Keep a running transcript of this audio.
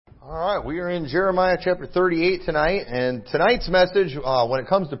All right, we are in Jeremiah chapter 38 tonight, and tonight's message, when it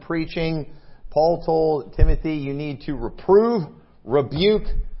comes to preaching, Paul told Timothy, you need to reprove, rebuke,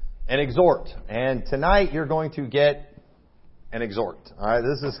 and exhort. And tonight you're going to get an exhort. All right,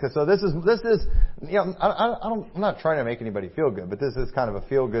 this is you know, I'm not trying to make anybody feel good, but this is kind of a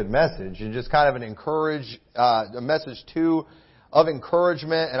feel good message and just kind of a message of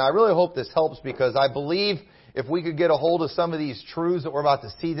encouragement. And I really hope this helps, because I believe if we could get a hold of some of these truths that we're about to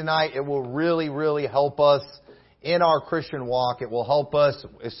see tonight, it will really, really help us in our Christian walk. It will help us,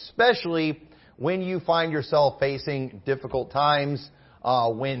 especially when you find yourself facing difficult times,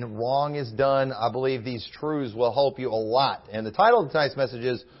 when wrong is done. I believe these truths will help you a lot. And the title of tonight's message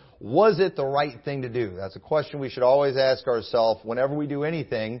is, was it the right thing to do? That's a question we should always ask ourselves whenever we do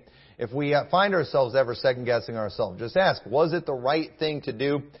anything. If we find ourselves ever second-guessing ourselves, just ask, was it the right thing to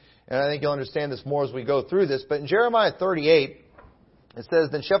do? And I think you'll understand this more as we go through this. But in Jeremiah 38, it says,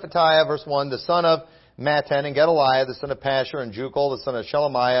 Then Shephatiah, verse 1, the son of Mattan, and Gedaliah, the son of Pashur, and Jucal, the son of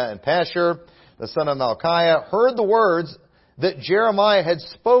Shelemiah, and Pashur, the son of Malchiah, heard the words that Jeremiah had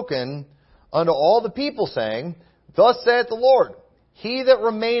spoken unto all the people, saying, Thus saith the Lord, He that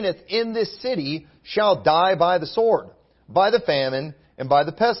remaineth in this city shall die by the sword, by the famine, and by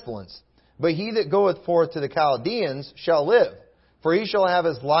the pestilence. But he that goeth forth to the Chaldeans shall live. For he shall have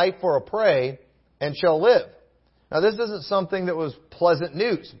his life for a prey, and shall live. Now this isn't something that was pleasant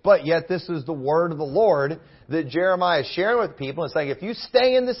news, but yet this is the word of the Lord that Jeremiah is sharing with people, and saying, if you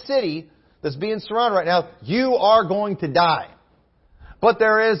stay in the city that's being surrounded right now, you are going to die. But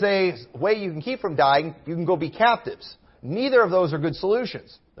there is a way you can keep from dying. You can go be captives. Neither of those are good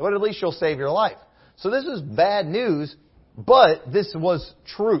solutions. But at least you'll save your life. So this is bad news, but this was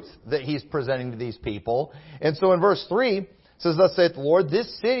truth that he's presenting to these people. And so in verse 3, it says, Thus saith the Lord,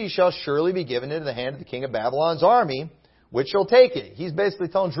 This city shall surely be given into the hand of the king of Babylon's army, which shall take it. He's basically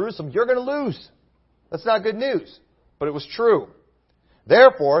telling Jerusalem, you're going to lose. That's not good news. But it was true.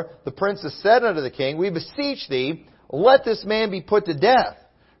 Therefore, the princes said unto the king, We beseech thee, let this man be put to death.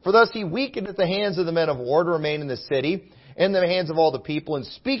 For thus he weakeneth the hands of the men of war to remain in the city, and the hands of all the people, in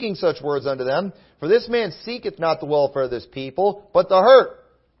speaking such words unto them. For this man seeketh not the welfare of this people, but the hurt.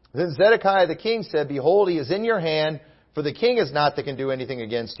 Then Zedekiah the king said, Behold, he is in your hand, for the king is not that can do anything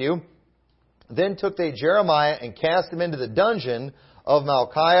against you. Then took they Jeremiah and cast him into the dungeon of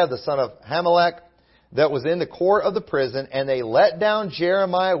Malchiah, the son of Hamelech, that was in the court of the prison. And they let down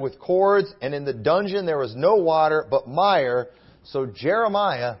Jeremiah with cords, and in the dungeon there was no water, but mire. So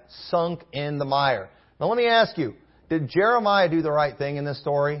Jeremiah sunk in the mire. Now let me ask you, did Jeremiah do the right thing in this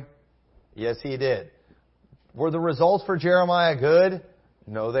story? Yes, he did. Were the results for Jeremiah good?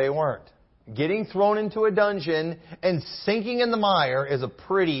 No, they weren't. Getting thrown into a dungeon and sinking in the mire is a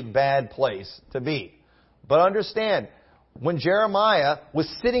pretty bad place to be. But understand, when Jeremiah was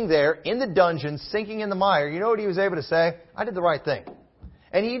sitting there in the dungeon, sinking in the mire, you know what he was able to say? I did the right thing.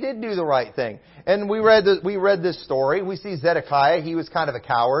 And he did do the right thing. And we read this story. We see Zedekiah. He was kind of a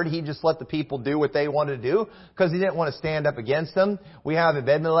coward. He just let the people do what they wanted to do because he didn't want to stand up against them. We have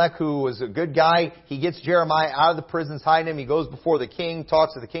Ebed-Melech, who was a good guy. He gets Jeremiah out of the prisons, hiding him. He goes before the king,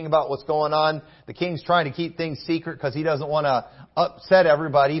 talks to the king about what's going on. The king's trying to keep things secret because he doesn't want to upset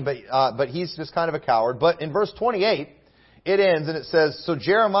everybody, but he's just kind of a coward. But in verse 28, it ends and it says, So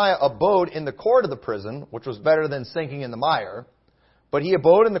Jeremiah abode in the court of the prison, which was better than sinking in the mire. But he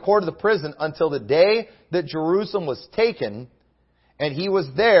abode in the court of the prison until the day that Jerusalem was taken, and he was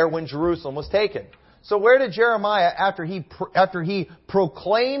there when Jerusalem was taken. So where did Jeremiah, after he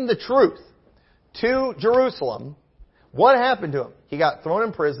proclaimed the truth to Jerusalem, what happened to him? He got thrown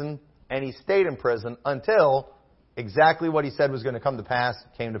in prison, and he stayed in prison until exactly what he said was going to come to pass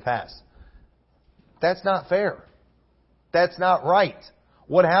came to pass. That's not fair. That's not right.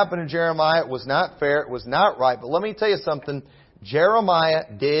 What happened to Jeremiah was not fair. It was not right. But let me tell you something. Jeremiah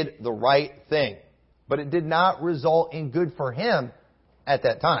did the right thing, but it did not result in good for him at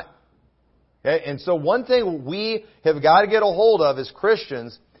that time. Okay? And so one thing we have got to get a hold of as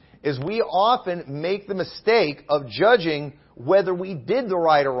Christians is we often make the mistake of judging whether we did the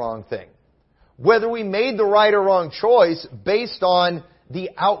right or wrong thing, whether we made the right or wrong choice based on the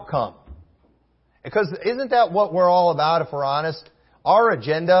outcome. Because isn't that what we're all about, if we're honest? Our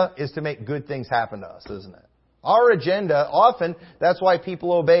agenda is to make good things happen to us, isn't it? Our agenda, often, that's why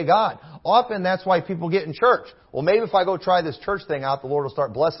people obey God. Often, that's why people get in church. Well, maybe if I go try this church thing out, the Lord will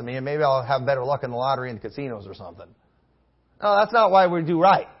start blessing me, and maybe I'll have better luck in the lottery and the casinos or something. No, that's not why we do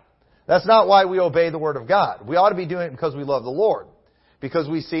right. That's not why we obey the Word of God. We ought to be doing it because we love the Lord. Because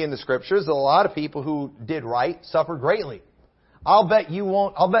we see in the Scriptures that a lot of people who did right suffered greatly. I'll bet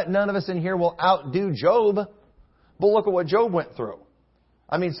none of us in here will outdo Job. But look at what Job went through.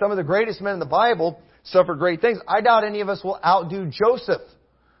 I mean, some of the greatest men in the Bible suffered great things. I doubt any of us will outdo Joseph,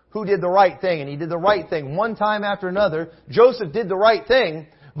 who did the right thing, and he did the right thing one time after another. Joseph did the right thing,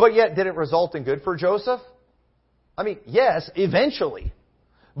 but yet did it result in good for Joseph? I mean, yes, eventually.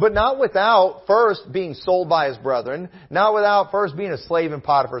 But not without first being sold by his brethren, not without first being a slave in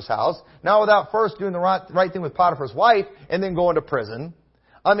Potiphar's house, not without first doing the right thing with Potiphar's wife and then going to prison.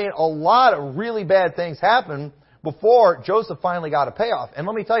 I mean, a lot of really bad things happened before Joseph finally got a payoff. And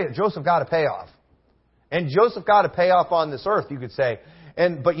let me tell you, Joseph got a payoff. And Joseph got a payoff on this earth, you could say.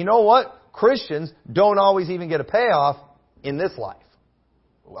 But you know what? Christians don't always even get a payoff in this life.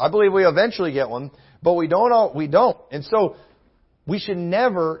 I believe we eventually get one, but we don't. And so, we should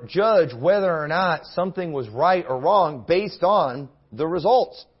never judge whether or not something was right or wrong based on the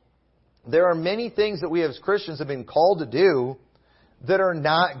results. There are many things that we as Christians have been called to do that are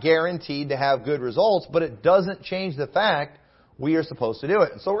not guaranteed to have good results, but it doesn't change the fact we are supposed to do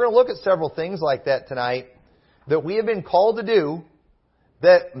it. And so we're going to look at several things like that tonight that we have been called to do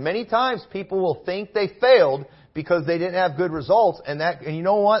that many times people will think they failed because they didn't have good results. And you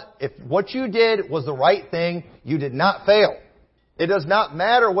know what? If what you did was the right thing, you did not fail. It does not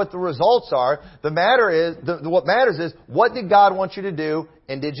matter what the results are. What matters is, what did God want you to do,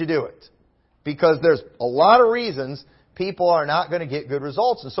 and did you do it? Because there's a lot of reasons people are not going to get good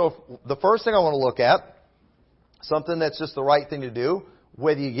results. And so the first thing I want to look at, something that's just the right thing to do,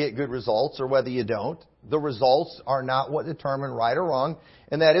 whether you get good results or whether you don't. The results are not what determine right or wrong,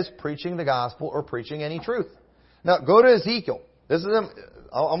 and that is preaching the gospel or preaching any truth. Now, go to Ezekiel.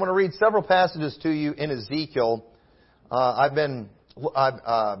 I'm going to read several passages to you in Ezekiel. I've been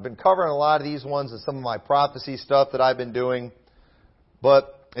covering a lot of these ones in some of my prophecy stuff that I've been doing.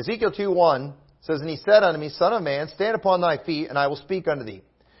 But Ezekiel 2:1 says, "And he said unto me, Son of man, stand upon thy feet, and I will speak unto thee.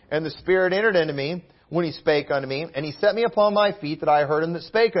 And the Spirit entered into me when he spake unto me, and he set me upon my feet that I heard him that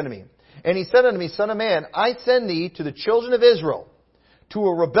spake unto me. And he said unto me, Son of man, I send thee to the children of Israel, to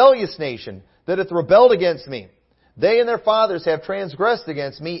a rebellious nation that hath rebelled against me. They and their fathers have transgressed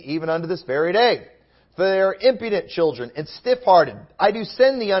against me even unto this very day. For they are impudent children and stiff-hearted. I do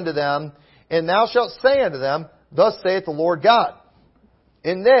send thee unto them, and thou shalt say unto them, Thus saith the Lord God.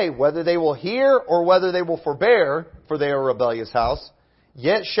 And they, whether they will hear or whether they will forbear, for they are a rebellious house,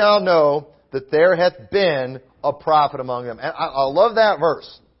 yet shall know that there hath been a prophet among them." And I love that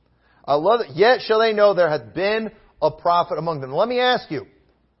verse. I love it. Yet shall they know there hath been a prophet among them. Let me ask you,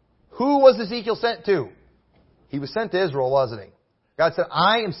 who was Ezekiel sent to? He was sent to Israel, wasn't he? God said,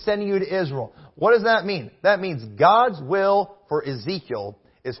 I am sending you to Israel. What does that mean? That means God's will for Ezekiel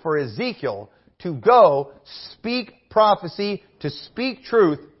is for Ezekiel to go speak prophecy, to speak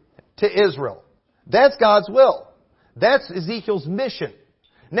truth to Israel. That's God's will. That's Ezekiel's mission.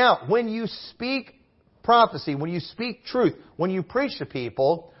 Now, when you speak prophecy, when you speak truth, when you preach to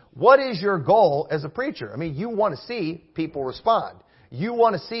people, what is your goal as a preacher? I mean, you want to see people respond. You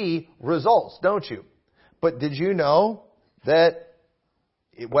want to see results, don't you? But did you know that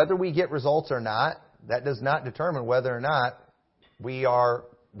whether we get results or not, that does not determine whether or not we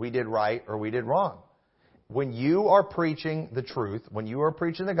did right or we did wrong. When you are preaching the truth, when you are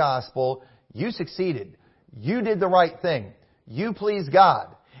preaching the gospel, you succeeded. You did the right thing. You pleased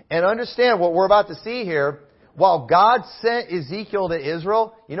God. And understand what we're about to see here. While God sent Ezekiel to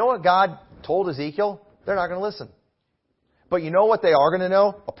Israel, you know what God told Ezekiel? They're not going to listen. But you know what they are going to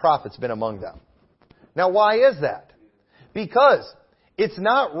know? A prophet's been among them. Now, why is that? Because it's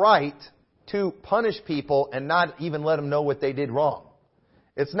not right to punish people and not even let them know what they did wrong.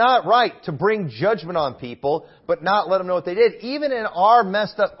 It's not right to bring judgment on people, but not let them know what they did. Even in our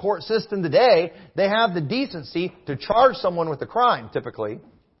messed up court system today, they have the decency to charge someone with a crime, typically.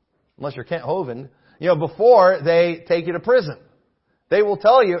 Unless you're Kent Hovind, before they take you to prison. They will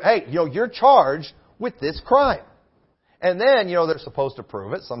tell you, hey, you're charged with this crime. And then, they're supposed to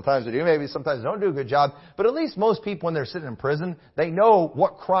prove it. Sometimes they do. Maybe sometimes they don't do a good job. But at least most people, when they're sitting in prison, they know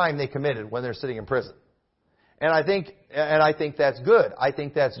what crime they committed when they're sitting in prison. And I think that's good. I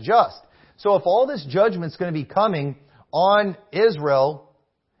think that's just. So if all this judgment's going to be coming on Israel,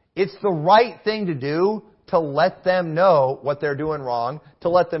 it's the right thing to do to let them know what they're doing wrong, to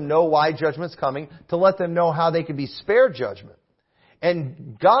let them know why judgment's coming, to let them know how they can be spared judgment.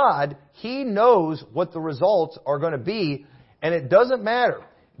 And God, He knows what the results are going to be, and it doesn't matter.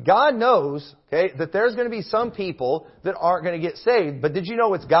 God knows, that there's going to be some people that aren't going to get saved, but did you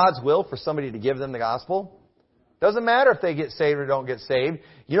know it's God's will for somebody to give them the gospel? Doesn't matter if they get saved or don't get saved.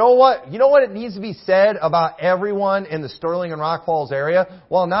 You know what? You know what it needs to be said about everyone in the Sterling and Rock Falls area?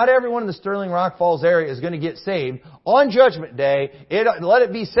 Well, not everyone in the Sterling Rock Falls area is going to get saved. On Judgment Day, let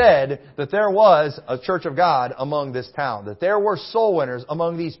it be said that there was a Church of God among this town. That there were soul winners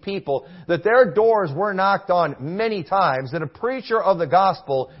among these people. That their doors were knocked on many times. That a preacher of the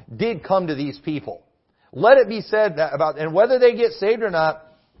gospel did come to these people. Let it be said that about, and whether they get saved or not,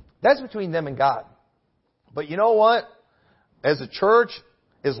 that's between them and God. But you know what? As a church,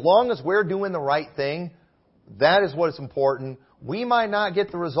 as long as we're doing the right thing, that is what is important. We might not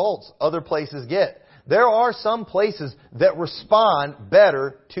get the results other places get. There are some places that respond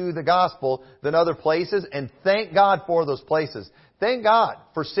better to the gospel than other places, and thank God for those places. Thank God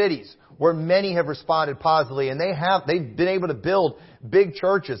for cities where many have responded positively, and they've been able to build big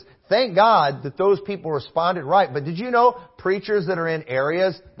churches. Thank God that those people responded right. But did you know preachers that are in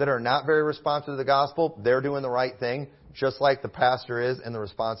areas that are not very responsive to the gospel, they're doing the right thing, just like the pastor is in the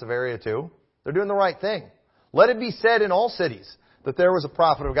responsive area too? They're doing the right thing. Let it be said in all cities that there was a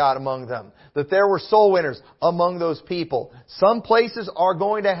prophet of God among them, that there were soul winners among those people. Some places are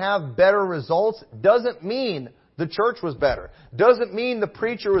going to have better results. Doesn't mean the church was better. Doesn't mean the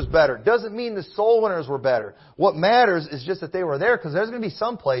preacher was better. Doesn't mean the soul winners were better. What matters is just that they were there, because there's going to be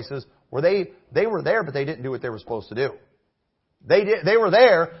some places where they were there, but they didn't do what they were supposed to do. They were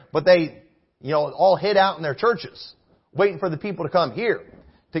there, but they, all hid out in their churches, waiting for the people to come here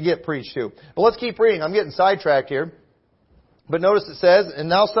to get preached to. But let's keep reading. I'm getting sidetracked here. But notice it says, "And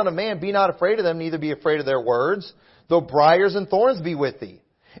thou, son of man, be not afraid of them, neither be afraid of their words, though briars and thorns be with thee.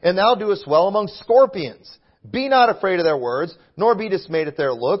 And thou doest well among scorpions. Be not afraid of their words, nor be dismayed at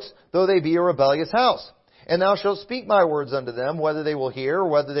their looks, though they be a rebellious house. And thou shalt speak my words unto them, whether they will hear or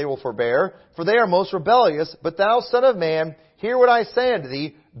whether they will forbear, for they are most rebellious. But thou, son of man, hear what I say unto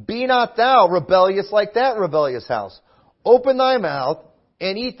thee. Be not thou rebellious like that rebellious house. Open thy mouth,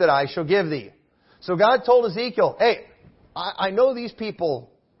 and eat that I shall give thee." So God told Ezekiel, hey, I know these people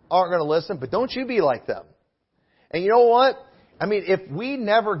aren't going to listen, but don't you be like them. And you know what? I mean, if we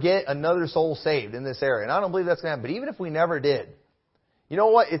never get another soul saved in this area, and I don't believe that's going to happen, but even if we never did, you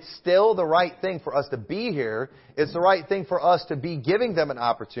know what? It's still the right thing for us to be here. It's the right thing for us to be giving them an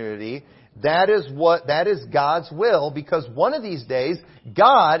opportunity. That is God's will, because one of these days,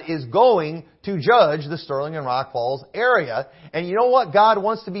 God is going to judge the Sterling and Rock Falls area. And you know what God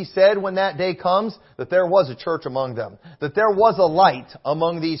wants to be said when that day comes? That there was a church among them. That there was a light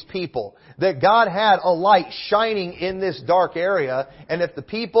among these people. That God had a light shining in this dark area. And if the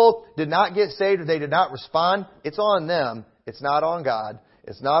people did not get saved or they did not respond, it's on them. It's not on God.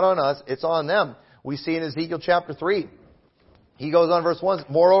 It's not on us. It's on them. We see in Ezekiel chapter 3. He goes on verse 1,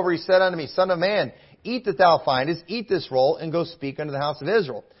 "Moreover he said unto me, Son of man, eat that thou findest, eat this roll, and go speak unto the house of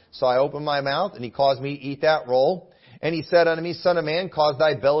Israel. So I opened my mouth, and he caused me to eat that roll. And he said unto me, Son of man, cause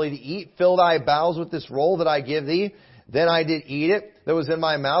thy belly to eat, fill thy bowels with this roll that I give thee. Then I did eat it, that was in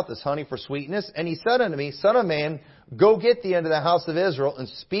my mouth as honey for sweetness. And he said unto me, Son of man, go get thee unto the house of Israel, and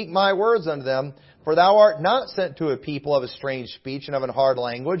speak my words unto them. For thou art not sent to a people of a strange speech and of an hard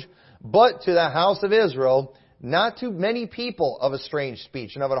language, but to the house of Israel, not to many people of a strange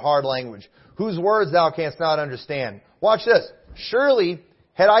speech and of a hard language, whose words thou canst not understand." Watch this. "Surely,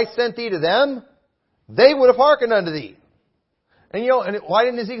 had I sent thee to them, they would have hearkened unto thee." And why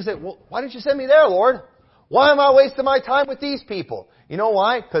didn't Ezekiel say, "Well, why didn't you send me there, Lord? Why am I wasting my time with these people?" You know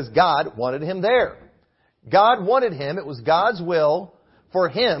why? Because God wanted him there. God wanted him. It was God's will for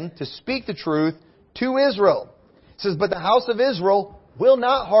him to speak the truth to Israel. It says, "But the house of Israel will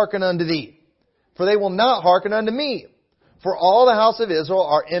not hearken unto thee, for they will not hearken unto me. For all the house of Israel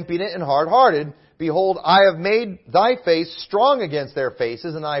are impudent and hard-hearted. Behold, I have made thy face strong against their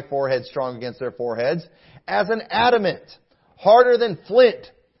faces, and thy forehead strong against their foreheads. As an adamant, harder than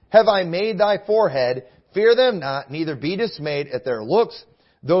flint, have I made thy forehead. Fear them not, neither be dismayed at their looks,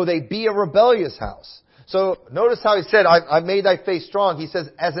 though they be a rebellious house." So notice how he said, I've made thy face strong. He says,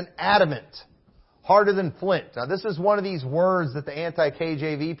 as an adamant, harder than flint. Now this is one of these words that the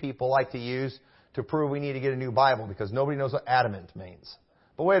anti-KJV people like to use to prove we need to get a new Bible, because nobody knows what adamant means.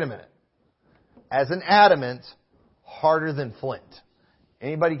 But wait a minute. As an adamant, harder than flint.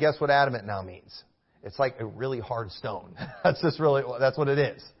 Anybody guess what adamant now means? It's like a really hard stone. That's what it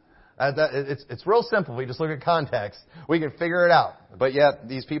is. It's real simple. We just look at context. We can figure it out. But yet,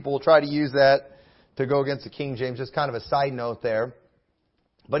 these people will try to use that to go against the King James. Just kind of a side note there.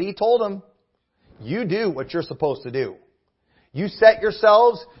 But he told them, you do what you're supposed to do. You set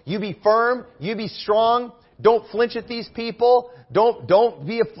yourselves, you be firm, you be strong. Don't flinch at these people. Don't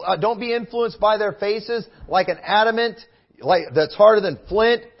be influenced by their faces like an adamant, like that's harder than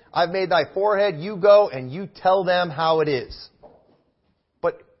flint. I've made thy forehead. You go and you tell them how it is.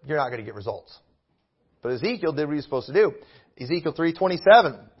 But you're not going to get results. But Ezekiel did what he was supposed to do. Ezekiel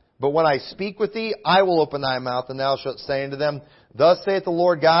 3:27. But when I speak with thee, I will open thy mouth, and thou shalt say unto them, Thus saith the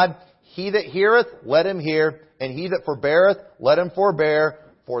Lord God, He that heareth, let him hear, and he that forbeareth, let him forbear,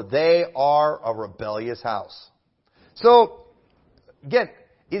 for they are a rebellious house. So, again,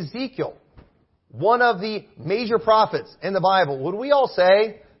 Ezekiel, one of the major prophets in the Bible, would we all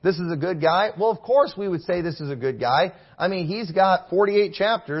say this is a good guy? Well, of course we would say this is a good guy. I mean, he's got 48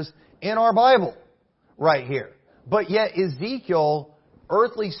 chapters in our Bible right here. But yet Ezekiel,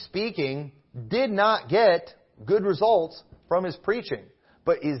 earthly speaking, did not get good results from his preaching.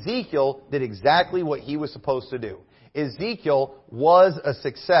 But Ezekiel did exactly what he was supposed to do. Ezekiel was a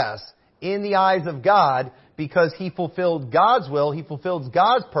success in the eyes of God because he fulfilled God's will. He fulfilled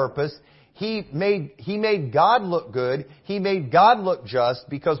God's purpose. He made God look good. He made God look just,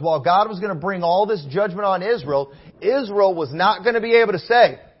 because while God was going to bring all this judgment on Israel, Israel was not going to be able to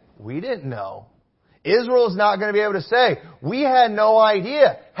say, we didn't know. Israel is not going to be able to say, we had no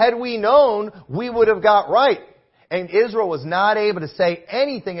idea. Had we known, we would have got right. And Israel was not able to say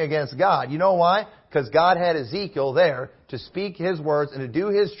anything against God. You know why? Because God had Ezekiel there to speak His words and to do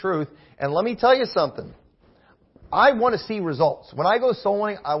His truth. And let me tell you something. I want to see results. When I go soul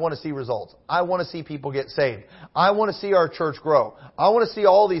winning, I want to see results. I want to see people get saved. I want to see our church grow. I want to see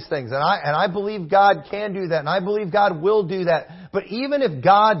all these things. And I believe God can do that. And I believe God will do that. But even if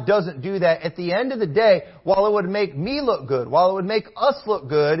God doesn't do that, at the end of the day, while it would make me look good, while it would make us look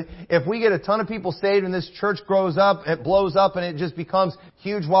good, if we get a ton of people saved and this church grows up, it blows up and it just becomes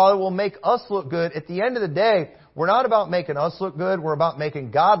huge, while it will make us look good, at the end of the day, we're not about making us look good. We're about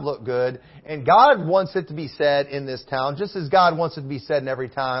making God look good. And God wants it to be said in this town, just as God wants it to be said in every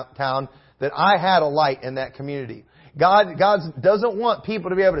town, that I had a light in that community. God doesn't want people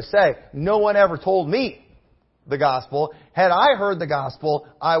to be able to say, no one ever told me the gospel. Had I heard the gospel,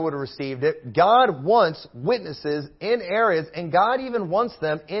 I would have received it. God wants witnesses in areas, and God even wants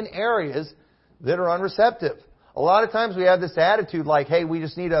them in areas that are unreceptive. A lot of times we have this attitude like, hey, we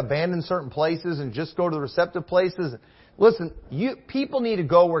just need to abandon certain places and just go to the receptive places. Listen, people need to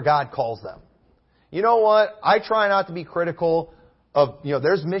go where God calls them. You know what? I try not to be critical of,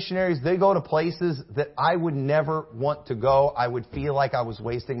 there's missionaries, they go to places that I would never want to go. I would feel like I was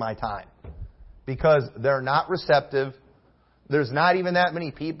wasting my time because they're not receptive. There's not even that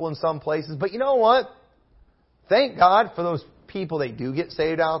many people in some places. But you know what? Thank God for those people that do get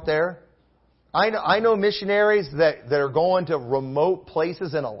saved out there. I know missionaries that are going to remote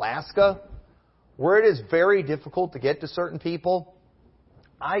places in Alaska where it is very difficult to get to certain people.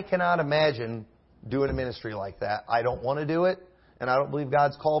 I cannot imagine doing a ministry like that. I don't want to do it, and I don't believe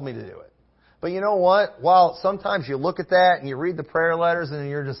God's called me to do it. But you know what? While sometimes you look at that and you read the prayer letters and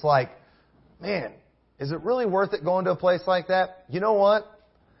you're just like, man, is it really worth it going to a place like that? You know what?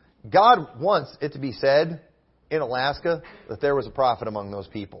 God wants it to be said in Alaska that there was a prophet among those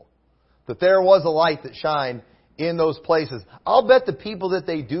people. That there was a light that shined in those places. I'll bet the people that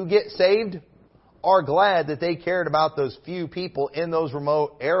they do get saved are glad that they cared about those few people in those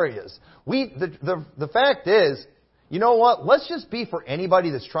remote areas. The fact is, you know what? Let's just be for anybody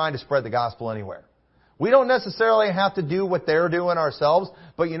that's trying to spread the gospel anywhere. We don't necessarily have to do what they're doing ourselves,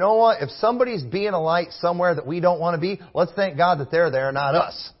 but you know what? If somebody's being a light somewhere that we don't want to be, let's thank God that they're there, not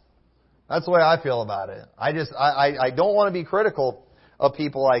us. That's the way I feel about it. I don't want to be critical of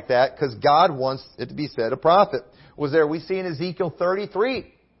people like that, because God wants it to be said a prophet was there. We see in Ezekiel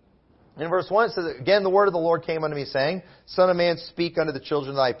 33, in verse 1, it says, Again the word of the Lord came unto me, saying, Son of man, speak unto the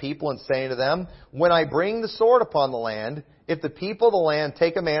children of thy people, and saying to them, When I bring the sword upon the land, if the people of the land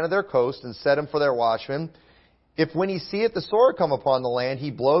take a man of their coast, and set him for their watchman, if when he seeth the sword come upon the land,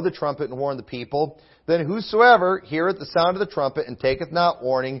 he blow the trumpet and warn the people, then whosoever heareth the sound of the trumpet, and taketh not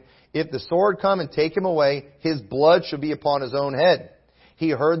warning, if the sword come and take him away, his blood shall be upon his own head. He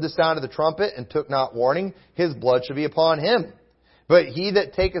heard the sound of the trumpet and took not warning, his blood shall be upon him. But he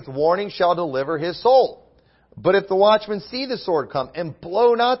that taketh warning shall deliver his soul. But if the watchman see the sword come and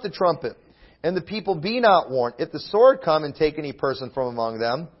blow not the trumpet, and the people be not warned, if the sword come and take any person from among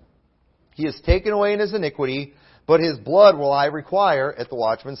them, he is taken away in his iniquity, but his blood will I require at the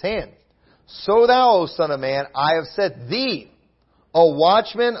watchman's hand. So thou, O son of man, I have set thee a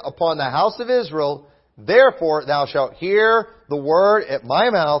watchman upon the house of Israel. Therefore thou shalt hear the word at my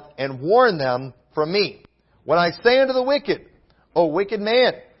mouth, and warn them from me. When I say unto the wicked, O wicked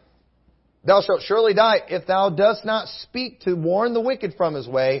man, thou shalt surely die, if thou dost not speak to warn the wicked from his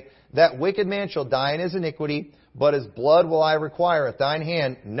way, that wicked man shall die in his iniquity, but his blood will I require at thine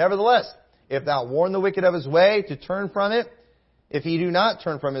hand. Nevertheless, if thou warn the wicked of his way to turn from it, If he do not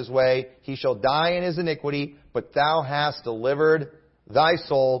turn from his way, he shall die in his iniquity, but thou hast delivered thy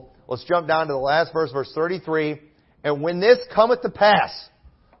soul. Let's jump down to the last verse, verse 33. And when this cometh to pass,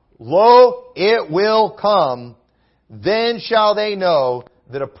 lo, it will come, then shall they know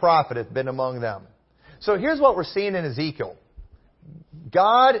that a prophet hath been among them. So here's what we're seeing in Ezekiel.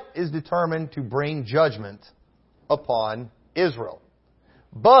 God is determined to bring judgment upon Israel.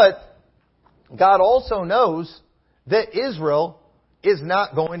 But God also knows that Israel is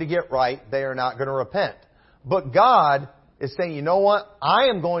not going to get right. They are not going to repent. But God is saying, you know what? I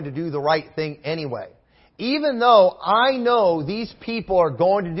am going to do the right thing anyway. Even though I know these people are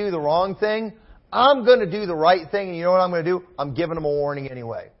going to do the wrong thing, I'm going to do the right thing. And you know what I'm going to do? I'm giving them a warning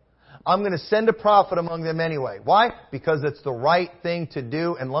anyway. I'm going to send a prophet among them anyway. Why? Because it's the right thing to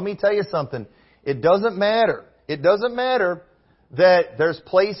do. And let me tell you something. It doesn't matter. It doesn't matter that there's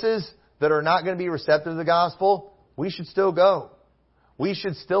places that are not going to be receptive to the gospel. We should still go. We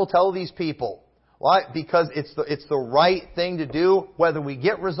should still tell these people. Why? Because it's the right thing to do, whether we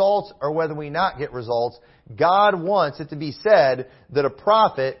get results or whether we not get results. God wants it to be said that a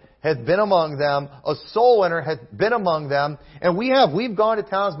prophet hath been among them, a soul winner hath been among them. And we've gone to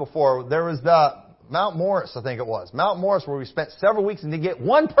towns before. There was the Mount Morris, I think it was. Mount Morris, where we spent several weeks and didn't get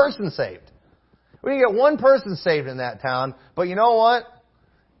one person saved. We didn't get one person saved in that town. But you know what?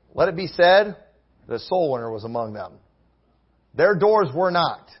 Let it be said, the soul winner was among them. Their doors were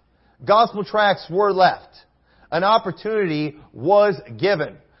knocked. Gospel tracts were left. An opportunity was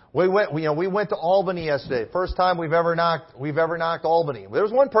given. We went to Albany yesterday. First time we've ever knocked Albany. There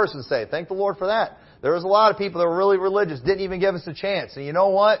was one person saved. Thank the Lord for that. There was a lot of people that were really religious, didn't even give us a chance. And you know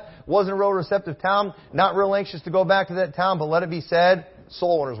what? Wasn't a real receptive town. Not real anxious to go back to that town. But let it be said,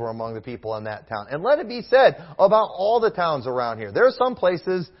 soul winners were among the people in that town. And let it be said about all the towns around here. There are some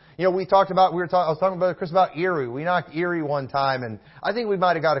places. I was talking about Chris about Erie. We knocked Erie one time, and I think we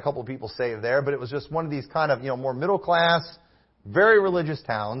might have got a couple of people saved there, but it was just one of these kind of, more middle class, very religious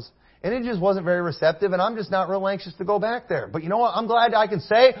towns, and it just wasn't very receptive, and I'm just not real anxious to go back there. But you know what? I'm glad I can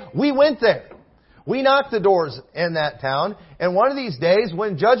say we went there. We knocked the doors in that town, and one of these days,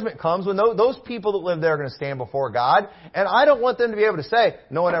 when judgment comes, when those people that live there are going to stand before God, and I don't want them to be able to say,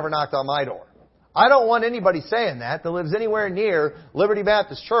 no one ever knocked on my door. I don't want anybody saying that lives anywhere near Liberty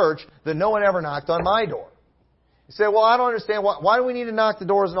Baptist Church that no one ever knocked on my door. You say, well, I don't understand. Why do we need to knock the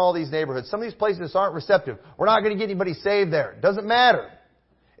doors in all these neighborhoods? Some of these places aren't receptive. We're not going to get anybody saved there. It doesn't matter.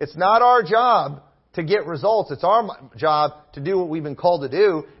 It's not our job to get results. It's our job to do what we've been called to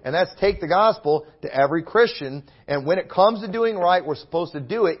do, and that's take the gospel to every Christian. And when it comes to doing right, we're supposed to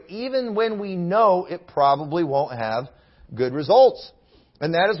do it even when we know it probably won't have good results.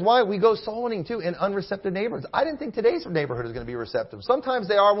 And that is why we go soul winning too in unreceptive neighborhoods. I didn't think today's neighborhood is going to be receptive. Sometimes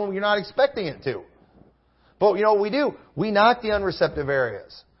they are when you're not expecting it to. But you know what we do? We knock the unreceptive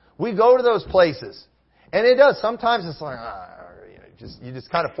areas. We go to those places. And it does. Sometimes it's like, you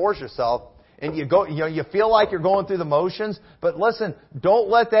just kind of force yourself. And you go, you feel like you're going through the motions. But listen, don't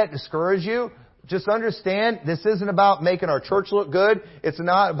let that discourage you. Just understand, this isn't about making our church look good. It's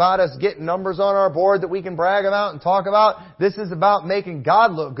not about us getting numbers on our board that we can brag about and talk about. This is about making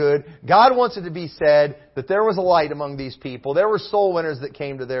God look good. God wants it to be said that there was a light among these people. There were soul winners that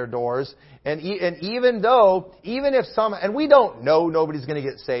came to their doors. And even if some, and we don't know nobody's going to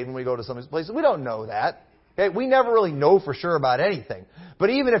get saved when we go to some of these places. We don't know that. Okay? We never really know for sure about anything. But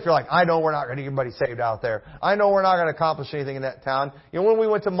even if you're like, I know we're not going to get anybody saved out there. I know we're not going to accomplish anything in that town. When we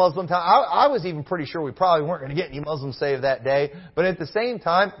went to Muslim town, I was even pretty sure we probably weren't going to get any Muslims saved that day. But at the same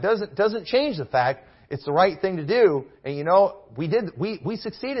time, doesn't change the fact it's the right thing to do. And we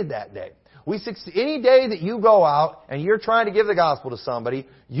succeeded that day. Any day that you go out and you're trying to give the gospel to somebody,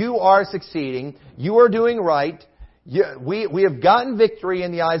 you are succeeding. You are doing right. We have gotten victory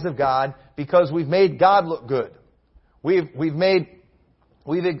in the eyes of God because we've made God look good. We've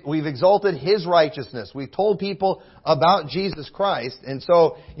exalted His righteousness. We've told people about Jesus Christ. And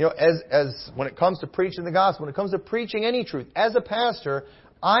so, as when it comes to preaching the gospel, when it comes to preaching any truth, as a pastor,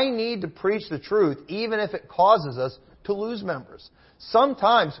 I need to preach the truth even if it causes us to lose members.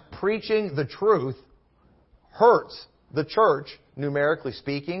 Sometimes preaching the truth hurts the church, numerically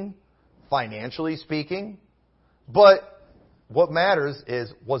speaking, financially speaking. But what matters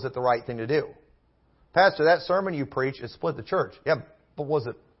is, was it the right thing to do? Pastor, that sermon you preach has split the church. Yeah, but was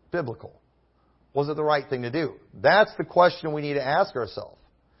it biblical? Was it the right thing to do? That's the question we need to ask ourselves.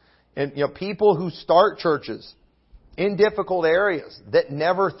 And people who start churches in difficult areas that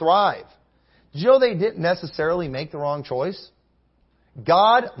never thrive, did you know they didn't necessarily make the wrong choice?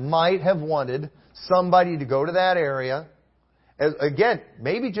 God might have wanted somebody to go to that area, again,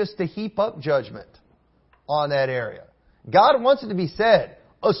 maybe just to heap up judgment on that area. God wants it to be said.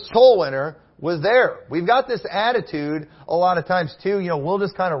 A soul winner was there. We've got this attitude a lot of times too, we'll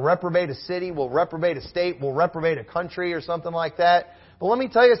just kind of reprobate a city, we'll reprobate a state, we'll reprobate a country or something like that. But let me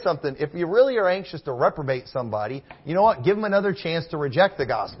tell you something. If you really are anxious to reprobate somebody, you know what? Give them another chance to reject the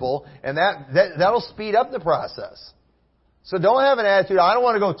gospel, and that'll speed up the process. So don't have an attitude, I don't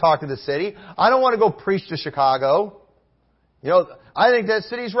want to go talk to the city. I don't want to go preach to Chicago. I think that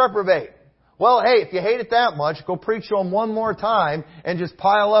city's reprobate. Well, hey, if you hate it that much, go preach to them one more time and just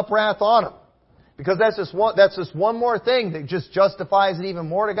pile up wrath on them. Because that's just one more thing that just justifies it even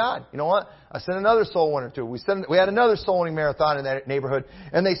more to God. You know what? I sent another soul winner to. We had another soul winning marathon in that neighborhood,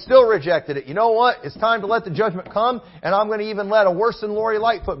 and they still rejected it. You know what? It's time to let the judgment come, and I'm going to even let a worse than Lori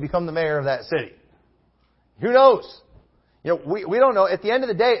Lightfoot become the mayor of that city. Who knows? We don't know. At the end of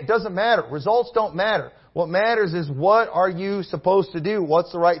the day, it doesn't matter. Results don't matter. What matters is what are you supposed to do?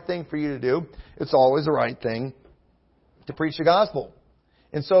 What's the right thing for you to do? It's always the right thing to preach the gospel.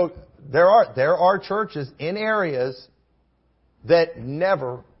 And so there are churches in areas that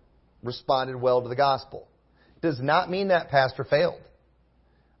never responded well to the gospel. Does not mean that pastor failed.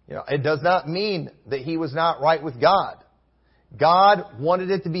 It does not mean that he was not right with God. God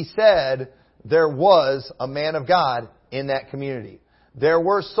wanted it to be said there was a man of God in that community. There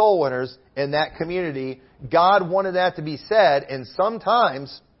were soul winners in that community. God wanted that to be said, and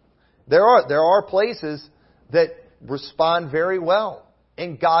sometimes there are places that respond very well.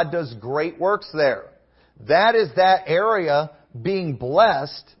 And God does great works there. That is that area being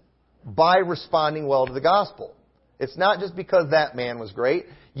blessed by responding well to the gospel. It's not just because that man was great.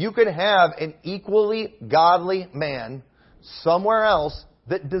 You can have an equally godly man somewhere else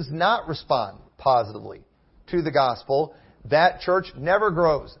that does not respond positively to the gospel. That church never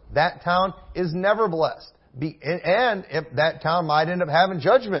grows. That town is never blessed. And if that town might end up having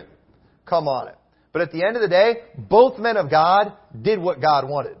judgment come on it. But at the end of the day, both men of God did what God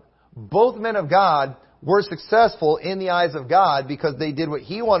wanted. Both men of God were successful in the eyes of God because they did what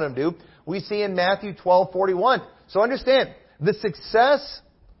He wanted them to do. We see in Matthew 12:41. So understand, the success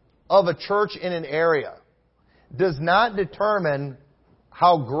of a church in an area does not determine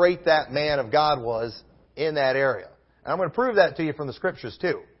how great that man of God was in that area. And I'm going to prove that to you from the Scriptures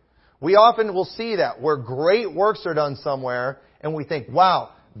too. We often will see that where great works are done somewhere and we think,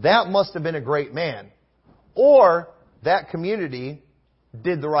 wow, that must have been a great man. Or that community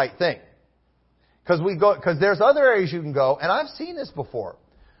did the right thing. Because there's other areas you can go, and I've seen this before,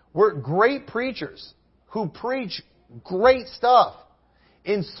 where great preachers who preach great stuff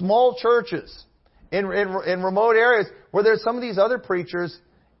in small churches, in remote areas, where there's some of these other preachers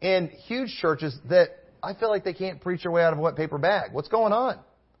in huge churches that I feel like they can't preach their way out of a wet paper bag. What's going on?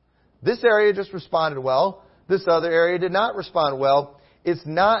 This area just responded well. This other area did not respond well. It's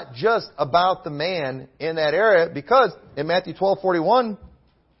not just about the man in that area, because in Matthew 12:41,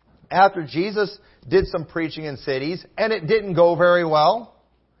 after Jesus did some preaching in cities and it didn't go very well,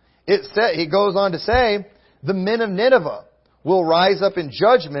 he goes on to say, the men of Nineveh will rise up in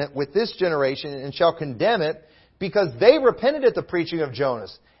judgment with this generation and shall condemn it, because they repented at the preaching of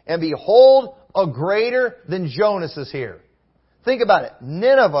Jonas. And behold, a greater than Jonas is here. Think about it.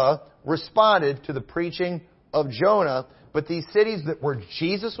 Nineveh responded to the preaching of Jonah. But these cities where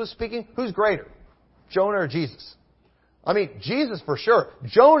Jesus was speaking, who's greater? Jonah or Jesus? I mean, Jesus for sure.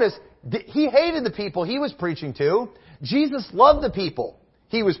 Jonas, he hated the people he was preaching to. Jesus loved the people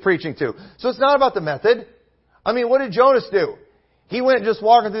he was preaching to. So it's not about the method. I mean, what did Jonas do? He went just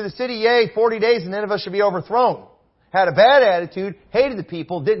walking through the city, yay, 40 days and Nineveh should be overthrown. Had a bad attitude, hated the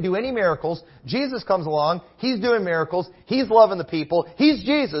people, didn't do any miracles. Jesus comes along, He's doing miracles, He's loving the people, He's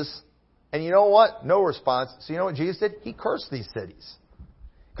Jesus. And you know what? No response. So you know what Jesus did? He cursed these cities.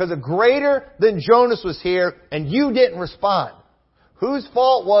 Because a greater than Jonas was here and you didn't respond. Whose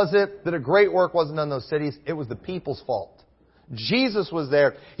fault was it that a great work wasn't done in those cities? It was the people's fault. Jesus was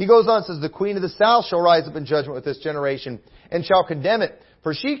there. He goes on and says, the queen of the south shall rise up in judgment with this generation and shall condemn it.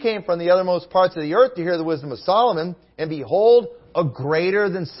 For she came from the othermost parts of the earth to hear the wisdom of Solomon, and behold, a greater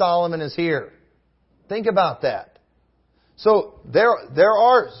than Solomon is here. Think about that. So there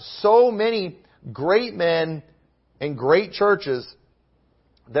are so many great men and great churches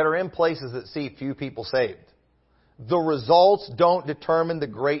that are in places that see few people saved. The results don't determine the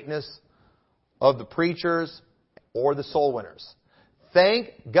greatness of the preachers or the soul winners. Thank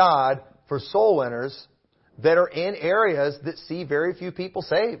God for soul winners that are in areas that see very few people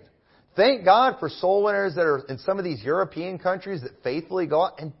saved. Thank God for soul winners that are in some of these European countries that faithfully go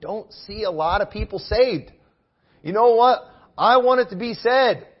out and don't see a lot of people saved. You know what? I want it to be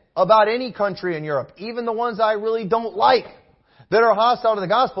said about any country in Europe, even the ones I really don't like, that are hostile to the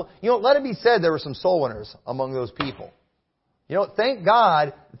gospel. You know, let it be said there were some soul winners among those people. Thank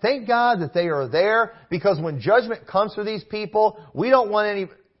God that they are there, because when judgment comes for these people, we don't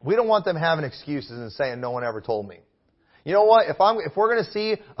want them having excuses and saying, no one ever told me. You know what? If we're going to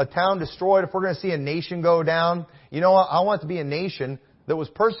see a town destroyed, if we're going to see a nation go down, you know what? I want it to be a nation that was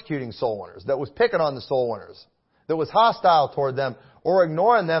persecuting soul winners, that was picking on the soul winners, that was hostile toward them or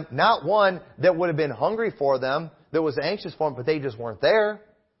ignoring them, not one that would have been hungry for them, that was anxious for them, but they just weren't there.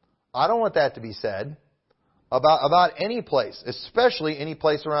 I don't want that to be said about any place, especially any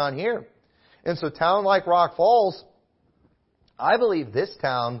place around here. And so a town like Rock Falls, I believe this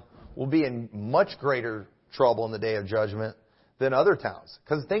town will be in much greater trouble in the day of judgment than other towns.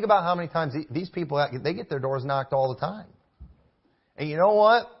 Because think about how many times these people, they get their doors knocked all the time. And you know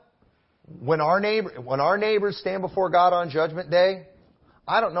what? When our neighbors stand before God on Judgment Day,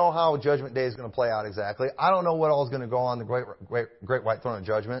 I don't know how Judgment Day is going to play out exactly. I don't know what all is going to go on the great white throne of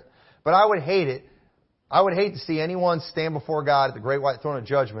judgment. But I would hate it. I would hate to see anyone stand before God at the great white throne of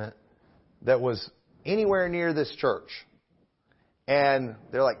judgment that was anywhere near this church. And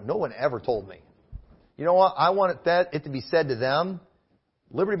they're like, no one ever told me. You know what? I want it to be said to them.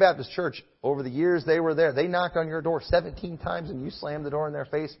 Liberty Baptist Church, over the years they were there, they knocked on your door 17 times and you slammed the door in their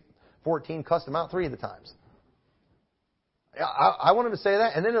face 14, cussed them out 3 of the times. I want them to say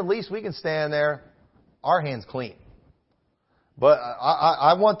that, and then at least we can stand there, our hands clean. But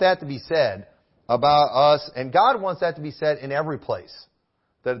I want that to be said about us, and God wants that to be said in every place.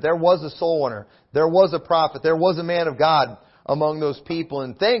 That there was a soul winner, there was a prophet, there was a man of God among those people.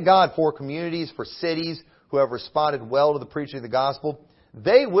 And thank God for communities, for cities who have responded well to the preaching of the gospel.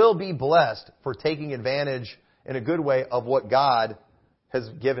 They will be blessed for taking advantage in a good way of what God has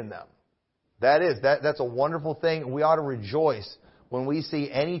given them. That's a wonderful thing. We ought to rejoice when we see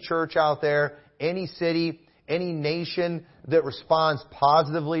any church out there, any city, any nation that responds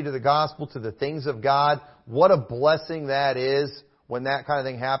positively to the gospel, to the things of God. What a blessing that is when that kind of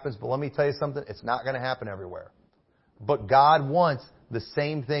thing happens. But let me tell you something, it's not going to happen everywhere. But God wants the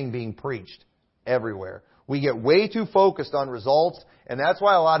same thing being preached everywhere. We get way too focused on results, and that's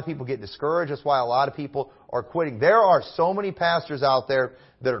why a lot of people get discouraged. That's why a lot of people are quitting. There are so many pastors out there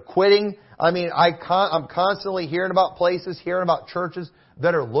that are quitting. I mean, I'm constantly hearing about places, hearing about churches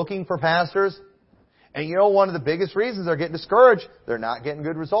that are looking for pastors. And you know, one of the biggest reasons they're getting discouraged, they're not getting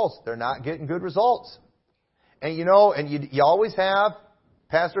good results. They're not getting good results. And you know, and you always have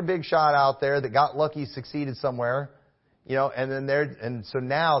Pastor Big Shot out there that got lucky, succeeded somewhere, you know, and so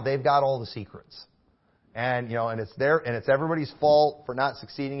now they've got all the secrets. And, you know, and it's everybody's fault for not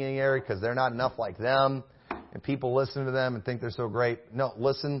succeeding in any area because they're not enough like them. And people listen to them and think they're so great. No,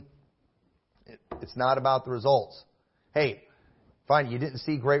 listen, it's not about the results. Hey, fine, you didn't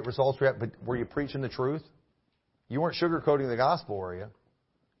see great results yet, but were you preaching the truth? You weren't sugarcoating the gospel, were you?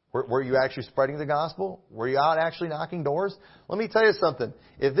 Were you actually spreading the gospel? Were you out actually knocking doors? Let me tell you something.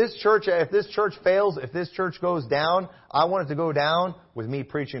 If this church fails, if this church goes down, I want it to go down with me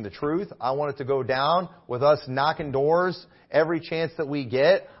preaching the truth. I want it to go down with us knocking doors every chance that we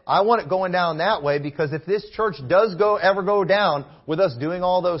get. I want it going down that way, because if this church does ever go down with us doing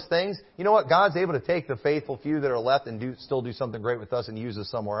all those things, you know what? God's able to take the faithful few that are left and still do something great with us and use us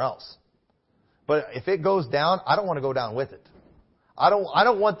somewhere else. But if it goes down, I don't want to go down with it. I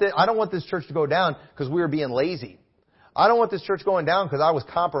don't want this church to go down because we were being lazy. I don't want this church going down because I was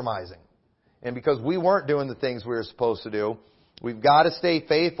compromising. And because we weren't doing the things we were supposed to do. We've got to stay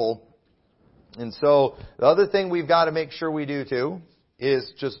faithful. And so the other thing we've got to make sure we do too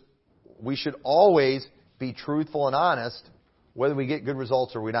is we should always be truthful and honest whether we get good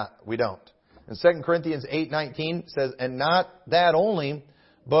results or we don't. And 2 Corinthians 8:19 says, "And not that only,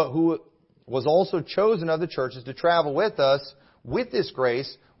 but who was also chosen of the churches to travel with us with this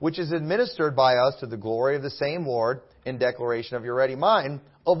grace, which is administered by us to the glory of the same Lord, in declaration of your ready mind,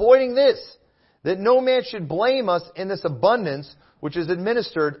 avoiding this, that no man should blame us in this abundance which is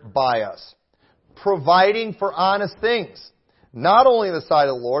administered by us, providing for honest things, not only in the sight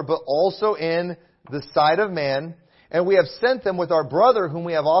of the Lord, but also in the sight of man. And we have sent them with our brother, whom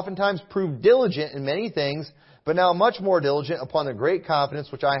we have oftentimes proved diligent in many things, but now much more diligent upon the great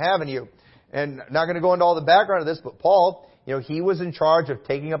confidence which I have in you." And not going to go into all the background of this, but Paul, you know, he was in charge of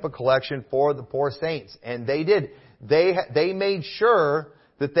taking up a collection for the poor saints. And they did. They made sure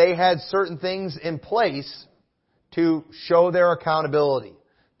that they had certain things in place to show their accountability,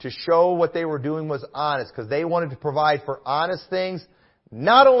 to show what they were doing was honest, because they wanted to provide for honest things,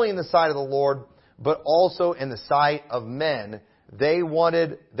 not only in the sight of the Lord, but also in the sight of men. They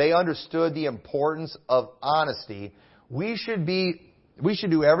understood the importance of honesty. We should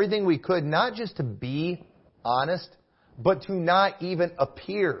do everything we could, not just to be honest, but to not even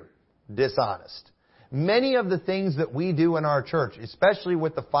appear dishonest. Many of the things that we do in our church, especially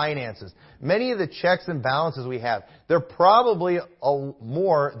with the finances, many of the checks and balances we have, they're probably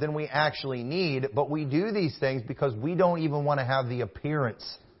more than we actually need, but we do these things because we don't even want to have the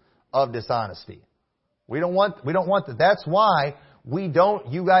appearance of dishonesty. We don't want that. That's why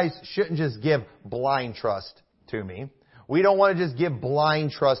you guys shouldn't just give blind trust to me. We don't want to just give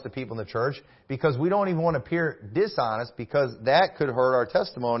blind trust to people in the church because we don't even want to appear dishonest because that could hurt our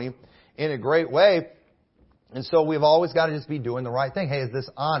testimony in a great way. And so we've always got to just be doing the right thing. Hey, is this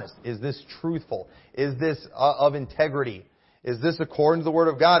honest? Is this truthful? Is this of integrity? Is this according to the Word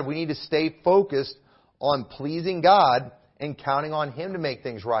of God? We need to stay focused on pleasing God and counting on Him to make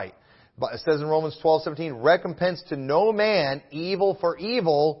things right. But it says in Romans 12:17, recompense to no man evil for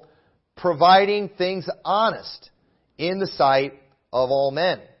evil, providing things honest in the sight of all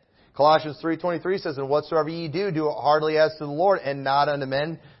men. Colossians 3:23 says, and whatsoever ye do, do it heartily as to the Lord and not unto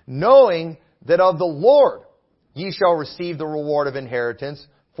men, knowing that of the Lord ye shall receive the reward of inheritance,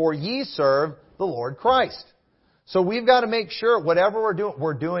 for ye serve the Lord Christ. So we've got to make sure whatever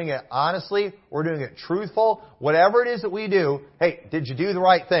we're doing it honestly, we're doing it truthful. Whatever it is that we do, hey, did you do the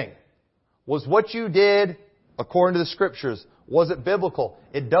right thing? Was what you did according to the Scriptures? Was it biblical?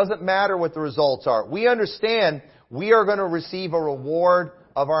 It doesn't matter what the results are. We understand we are going to receive a reward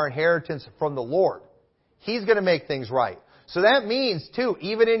of our inheritance from the Lord. He's going to make things right. So that means, too,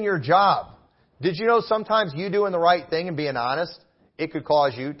 even in your job, did you know sometimes you doing the right thing and being honest, it could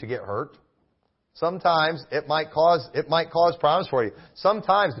cause you to get hurt? Sometimes it might cause problems for you.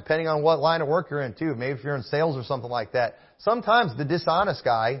 Sometimes, depending on what line of work you're in, too, maybe if you're in sales or something like that, sometimes the dishonest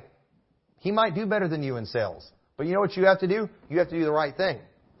guy, he might do better than you in sales. But you know what you have to do? You have to do the right thing.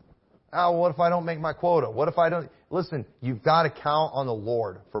 Oh, what if I don't make my quota? What if I don't? Listen, you've got to count on the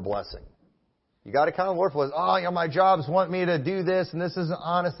Lord for blessing. You got to count on the Lord for blessing. Oh, yeah, my jobs want me to do this, and this isn't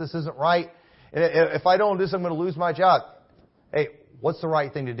honest, this isn't right. And if I don't do this, I'm going to lose my job. Hey, what's the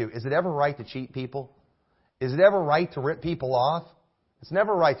right thing to do? Is it ever right to cheat people? Is it ever right to rip people off? It's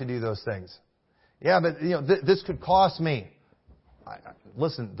never right to do those things. Yeah, but this could cost me.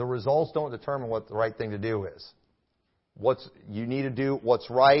 Listen, the results don't determine what the right thing to do is. You need to do what's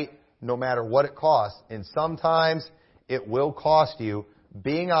right, no matter what it costs. And sometimes it will cost you.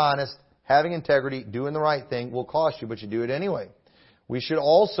 Being honest, having integrity, doing the right thing will cost you, but you do it anyway. We should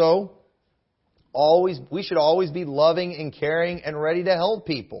always be loving and caring and ready to help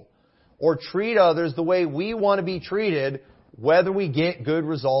people or treat others the way we want to be treated, whether we get good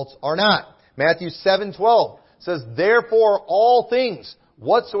results or not. Matthew 7:12 says, therefore all things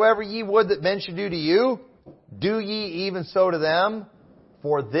whatsoever ye would that men should do to you, do ye even so to them,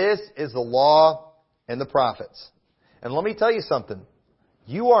 for this is the law and the prophets. And let me tell you something.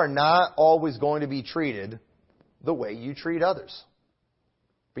 You are not always going to be treated the way you treat others.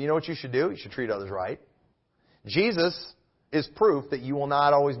 But you know what you should do? You should treat others right. Jesus is proof that you will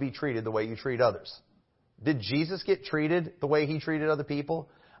not always be treated the way you treat others. Did Jesus get treated the way He treated other people?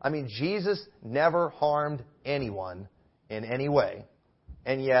 I mean, Jesus never harmed anyone in any way.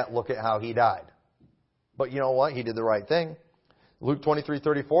 And yet, look at how He died. But you know what? He did the right thing. Luke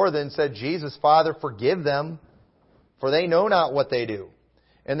 23:34 then said, Jesus, Father, forgive them, for they know not what they do.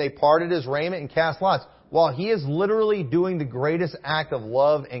 And they parted His raiment and cast lots. While He is literally doing the greatest act of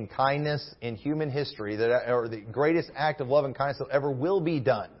love and kindness in human history, or the greatest act of love and kindness that ever will be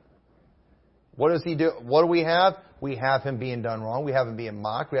done. What does He do? What do we have? We have Him being done wrong. We have Him being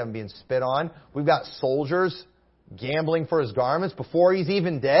mocked. We have Him being spit on. We've got soldiers gambling for His garments before He's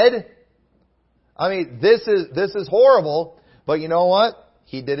even dead. I mean, this is horrible. But you know what?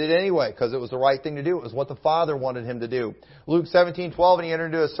 He did it anyway because it was the right thing to do. It was what the Father wanted Him to do. Luke 17:12, and He entered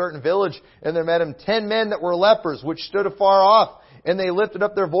into a certain village, and there met Him 10 men that were lepers, which stood afar off. And they lifted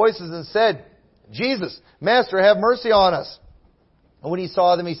up their voices and said, Jesus, Master, have mercy on us. And when He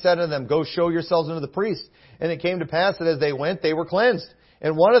saw them, He said unto them, go show yourselves unto the priest. And it came to pass that as they went, they were cleansed.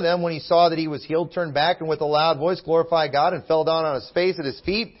 And one of them, when he saw that he was healed, turned back and with a loud voice glorified God and fell down on his face at His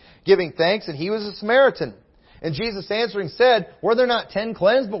feet, giving thanks, and he was a Samaritan. And Jesus answering said, were there not 10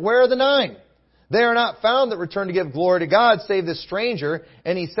 cleansed, but where are the 9? They are not found that return to give glory to God, save this stranger.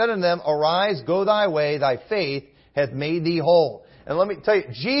 And He said unto them, arise, go thy way, thy faith hath made thee whole. And let me tell you,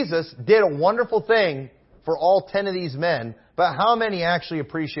 Jesus did a wonderful thing for all 10 of these men, but how many actually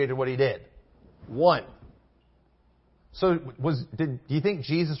appreciated what He did? 1. So do you think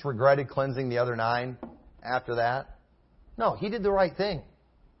Jesus regretted cleansing the other 9 after that? No, He did the right thing.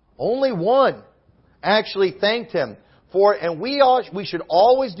 Only 1 actually thanked Him for it. And we should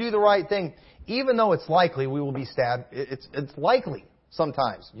always do the right thing, even though it's likely we will be stabbed. It's likely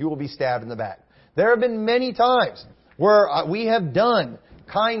sometimes you will be stabbed in the back. There have been many times where we have done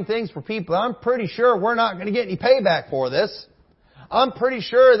kind things for people. I'm pretty sure we're not going to get any payback for this. I'm pretty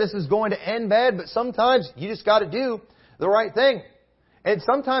sure this is going to end bad, but sometimes you just got to do the right thing. And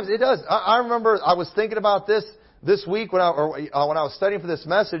sometimes it does. I remember I was thinking about this week when I was studying for this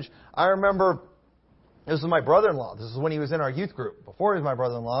message. I remember this was my brother-in-law. This is when he was in our youth group. Before he was my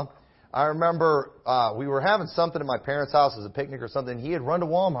brother-in-law, I remember we were having something at my parents' house as a picnic or something. He had run to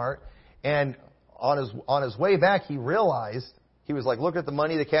Walmart, and on his way back, he realized he was like looking at the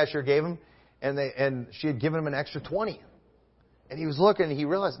money the cashier gave him, and she had given him an extra 20. And he was looking, and he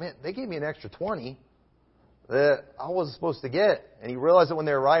realized, man, they gave me an extra 20 that I wasn't supposed to get. And he realized it when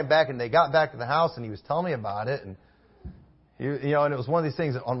they were riding back, and they got back to the house, and he was telling me about it. And and it was one of these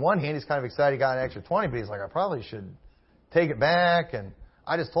things that on one hand, he's kind of excited he got an extra 20, but he's like, I probably should take it back. And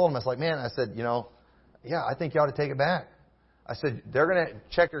I just told him, I was like, man, I said, yeah, I think you ought to take it back. I said, they're going to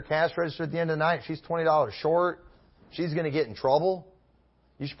check your cash register at the end of the night. If she's $20 short, she's going to get in trouble.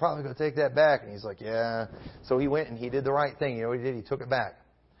 You should probably go take that back. And he's like, yeah. So he went and he did the right thing. You know what he did? He took it back.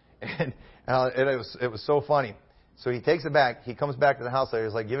 And it was so funny. So he takes it back. He comes back to the house later.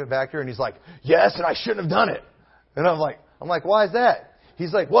 He's like, give it back here. And he's like, yes, and I shouldn't have done it. And I'm like, why is that?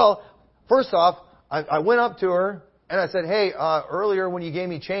 He's like, well, first off, I went up to her and I said, hey, earlier when you gave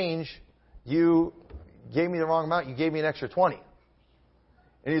me change, you gave me the wrong amount. You gave me an extra 20.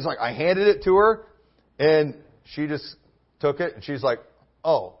 And he's like, I handed it to her and she just took it and she's like,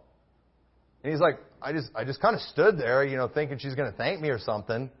 oh. And he's like, I just kind of stood there, thinking she's going to thank me or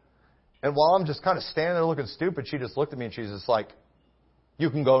something. And while I'm just kind of standing there looking stupid, she just looked at me and she's just like, you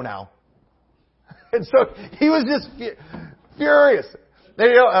can go now. And so he was just furious.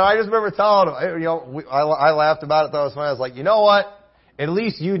 And I just remember telling him, I laughed about it though. It was funny. I was like, you know what? At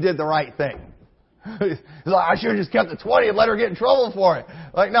least you did the right thing. He's like, I should have just kept the 20 and let her get in trouble for it.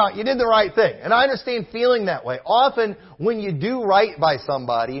 Like, no, you did the right thing. And I understand feeling that way. Often when you do right by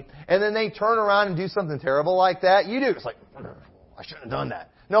somebody and then they turn around and do something terrible like that, you do. It's like, I shouldn't have done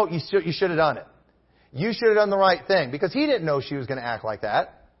that. No, you should have done it. You should have done the right thing because he didn't know she was going to act like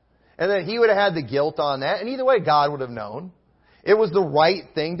that. And then he would have had the guilt on that. And either way, God would have known. It was the right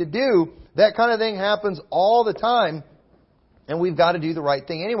thing to do. That kind of thing happens all the time. And we've got to do the right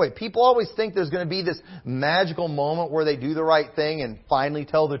thing anyway. People always think there's going to be this magical moment where they do the right thing and finally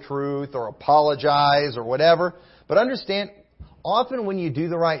tell the truth or apologize or whatever. But understand, often when you do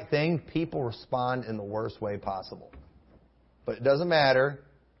the right thing, people respond in the worst way possible. But it doesn't matter.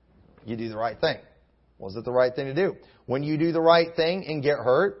 You do the right thing. Was it the right thing to do? When you do the right thing and get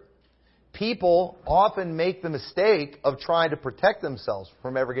hurt, people often make the mistake of trying to protect themselves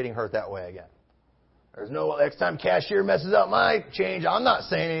from ever getting hurt that way again. There's no next time cashier messes up my change, I'm not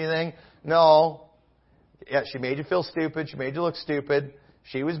saying anything. No. Yeah, she made you feel stupid. She made you look stupid.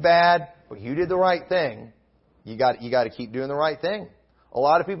 She was bad, but you did the right thing. You got to keep doing the right thing. A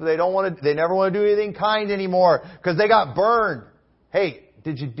lot of people, they never want to do anything kind anymore because they got burned. Hey,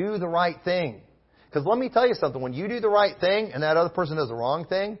 did you do the right thing? Because let me tell you something. When you do the right thing and that other person does the wrong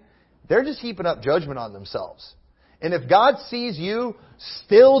thing, they're just heaping up judgment on themselves. And if God sees you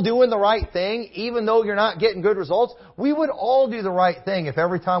still doing the right thing, even though you're not getting good results, we would all do the right thing if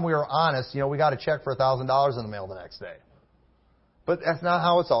every time we were honest, we got a check for $1,000 in the mail the next day. But that's not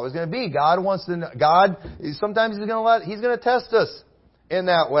how it's always going to be. Sometimes He's going to test us in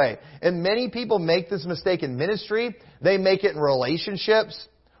that way. And many people make this mistake in ministry. They make it in relationships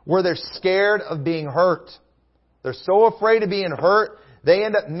where they're scared of being hurt. They're so afraid of being hurt, they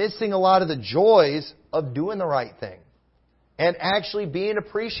end up missing a lot of the joys of doing the right thing and actually being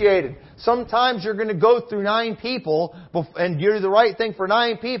appreciated. Sometimes you're going to go through 9 people and do the right thing for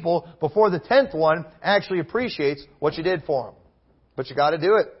 9 people before the 10th one actually appreciates what you did for them. But you got to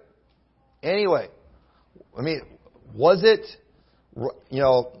do it. Anyway, what is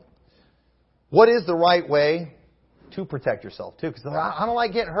the right way to protect yourself too? Because I don't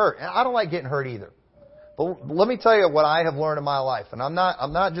like getting hurt. And I don't like getting hurt either. But let me tell you what I have learned in my life. And I'm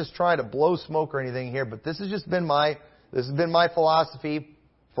not just trying to blow smoke or anything here, but this has been my philosophy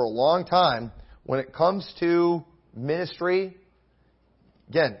for a long time when it comes to ministry.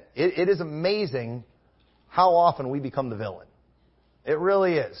 Again, it is amazing how often we become the villain. It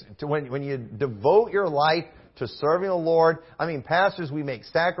really is. When you devote your life to serving the Lord, pastors, we make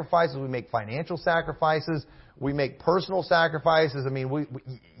sacrifices, we make financial sacrifices, we make personal sacrifices.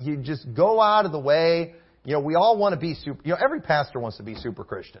 You just go out of the way. We all want to be super. Every pastor wants to be super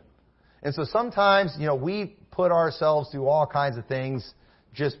Christian. And so sometimes, we put ourselves through all kinds of things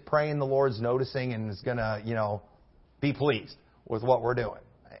just praying the Lord's noticing and is going to, be pleased with what we're doing.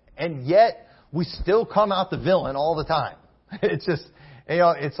 And yet, we still come out the villain all the time. It's just,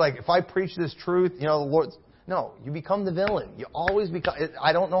 it's like if I preach this truth, the Lord's, No, you become the villain. You always become,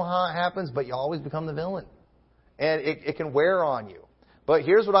 I don't know how it happens, but you always become the villain. And it can wear on you. But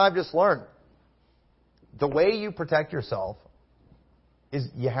here's what I've just learned. The way you protect yourself is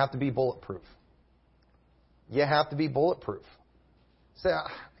you have to be bulletproof. You have to be bulletproof. Say, I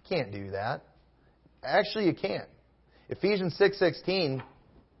can't do that. Actually, you can. Ephesians 6:16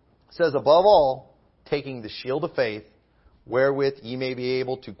 says, above all, taking the shield of faith, wherewith ye may be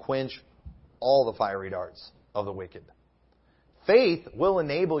able to quench all the fiery darts of the wicked. Faith will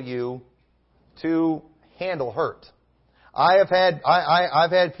enable you to handle hurt. I've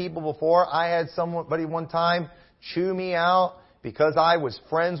had people before. I had somebody one time chew me out because I was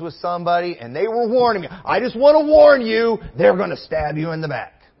friends with somebody and they were warning me. I just want to warn you, they're going to stab you in the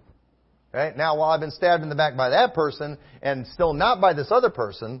back. Right? Now, while I've been stabbed in the back by that person and still not by this other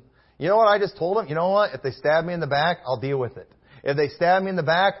person, you know what I just told them? You know what? If they stab me in the back, I'll deal with it. If they stab me in the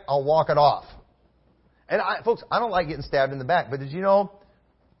back, I'll walk it off. And folks, I don't like getting stabbed in the back, but did you know,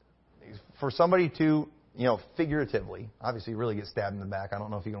 for somebody to, figuratively, obviously really get stabbed in the back, I don't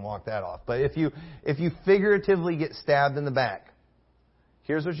know if you can walk that off, but if you figuratively get stabbed in the back,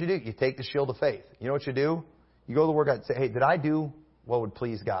 here's what you do. You take the shield of faith. You know what you do? You go to the Word of God and say, hey, did I do what would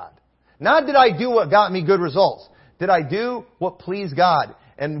please God? Not did I do what got me good results. Did I do what pleased God?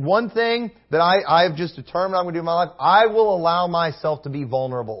 And one thing that I've just determined I'm going to do in my life, I will allow myself to be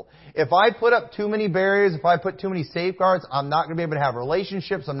vulnerable. If I put up too many barriers, if I put too many safeguards, I'm not going to be able to have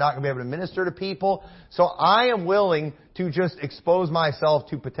relationships. I'm not going to be able to minister to people. So I am willing to just expose myself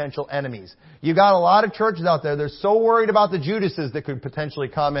to potential enemies. You got a lot of churches out there. They're so worried about the Judases that could potentially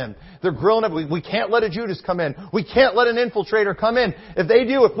come in. They're grilling up. We can't let a Judas come in. We can't let an infiltrator come in. If they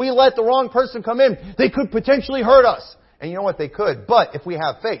do, if we let the wrong person come in, they could potentially hurt us. And you know what? They could. But if we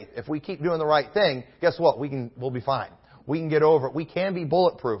have faith, if we keep doing the right thing, guess what? We'll be fine. We can get over it. We can be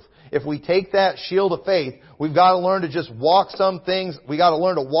bulletproof. If we take that shield of faith, we've got to learn to just walk some things. We got to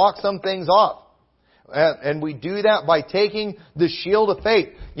learn to walk some things off. And we do that by taking the shield of faith.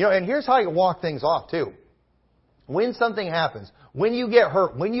 And here's how you walk things off too. When something happens, when you get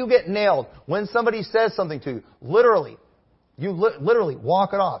hurt, when you get nailed, when somebody says something to you, literally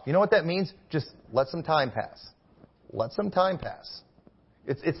walk it off. You know what that means? Just let some time pass. Let some time pass.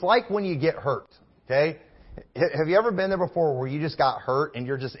 It's like when you get hurt, okay? Have you ever been there before where you just got hurt and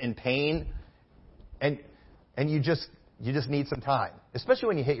you're just in pain and you just need some time, especially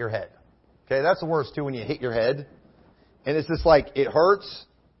when you hit your head. Okay, that's the worst too, when you hit your head and it's just like it hurts.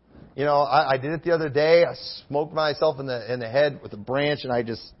 I did it the other day. I smoked myself in the head with a branch and I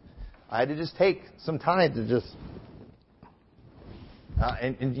had to just take some time to just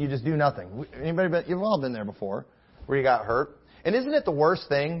and you just do nothing. You've all been there before where you got hurt. And isn't it the worst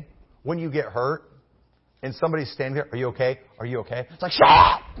thing when you get hurt and somebody's standing there, are you okay? Are you okay? It's like, shut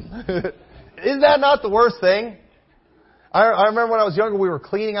up! Is that not the worst thing? I remember when I was younger, we were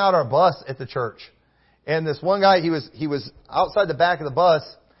cleaning out our bus at the church. And this one guy, he was outside the back of the bus,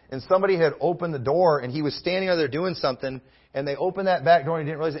 and somebody had opened the door, and he was standing over there doing something, and they opened that back door, and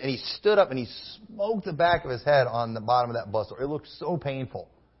he didn't realize it, and he stood up, and he smoked the back of his head on the bottom of that bus door. It looked so painful.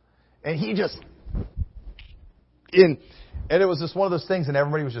 And he just... And it was just one of those things, and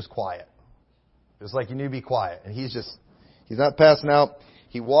everybody was just quiet. It was like you need to be quiet. And he's not passing out.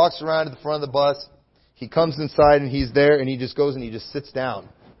 He walks around to the front of the bus. He comes inside, and he's there, and he just goes and he just sits down.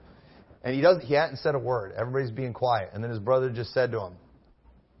 And he hadn't said a word. Everybody's being quiet. And then his brother just said to him,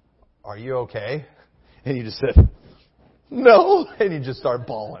 are you okay? And he just said, no. And he just started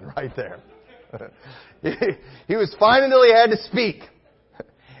bawling right there. He was fine until he had to speak.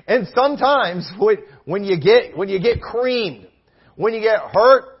 And sometimes when you get creamed, when you get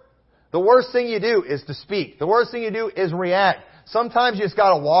hurt, the worst thing you do is to speak. The worst thing you do is react. Sometimes you just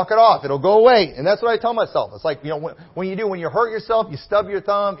got to walk it off. It'll go away. And that's what I tell myself. It's like, when you hurt yourself, you stub your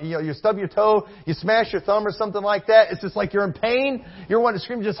thumb, you stub your toe, you smash your thumb or something like that. It's just like you're in pain. You're wanting to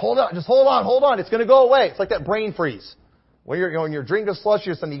scream, just hold on. It's going to go away. It's like that brain freeze. When you're drinking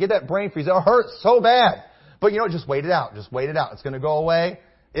slushy or something, you get that brain freeze. It hurts so bad. But just wait it out. Just wait it out. It's going to go away.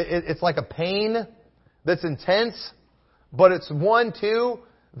 It's like a pain that's intense, but it's one, too,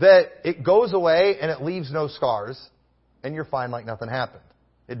 that it goes away and it leaves no scars, and you're fine like nothing happened.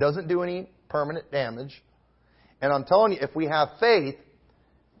 It doesn't do any permanent damage. And I'm telling you, if we have faith,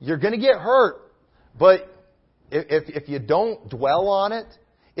 you're going to get hurt, but if you don't dwell on it,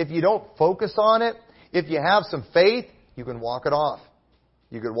 if you don't focus on it, if you have some faith, you can walk it off.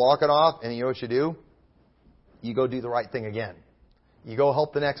 You could walk it off, and you know what you do? You go do the right thing again. You go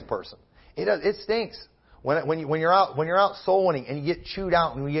help the next person. It stinks when you're out soul winning and you get chewed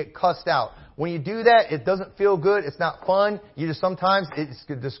out and you get cussed out. When you do that, it doesn't feel good. It's not fun. Sometimes it's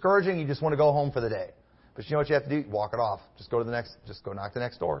discouraging. You just want to go home for the day. But you know what you have to do? Walk it off. Just go knock the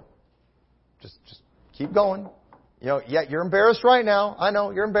next door. Just keep going. You know, yeah, you're embarrassed right now. I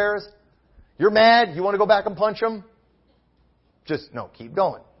know, you're embarrassed. You're mad. You want to go back and punch them? Keep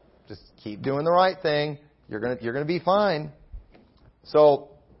going. Just keep doing the right thing. You're gonna be fine. So,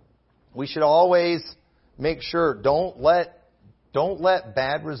 we should always make sure, don't let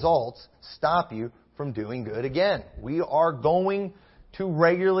bad results stop you from doing good again. We are going to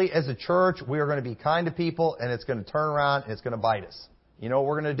regularly, as a church, we are going to be kind to people, and it's going to turn around and it's going to bite us. You know what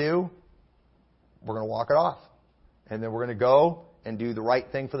we're going to do? We're going to walk it off. And then we're going to go and do the right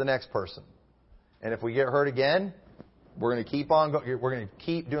thing for the next person. And if we get hurt again, we're going to keep on going. We're going to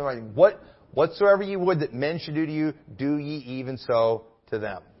keep doing the right thing. Whatsoever you would that men should do to you, do ye even so to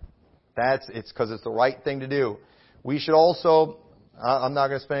them. It's because it's the right thing to do. We should also, I'm not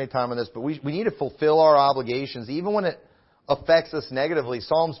going to spend any time on this, but we need to fulfill our obligations, even when it affects us negatively.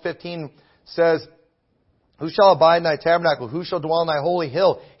 Psalms 15 says, who shall abide in thy tabernacle? Who shall dwell in thy holy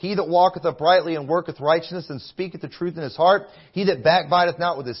hill? He that walketh uprightly and worketh righteousness and speaketh the truth in his heart. He that backbiteth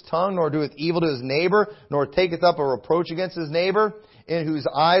not with his tongue, nor doeth evil to his neighbor, nor taketh up a reproach against his neighbor, in whose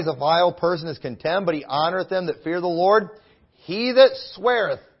eyes a vile person is contemned, but he honoreth them that fear the Lord. He that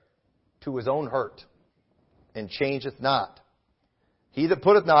sweareth to his own hurt, and changeth not. He that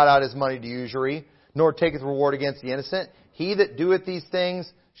putteth not out his money to usury, nor taketh reward against the innocent. He that doeth these things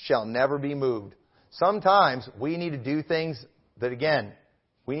shall never be moved. Sometimes we need to do things that, again,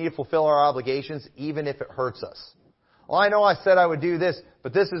 we need to fulfill our obligations even if it hurts us. Well, I know I said I would do this,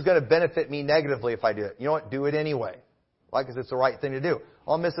 but this is going to benefit me negatively if I do it. You know what? Do it anyway. Why? Because it's the right thing to do.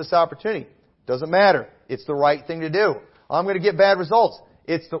 I'll miss this opportunity. Doesn't matter. It's the right thing to do. I'm going to get bad results.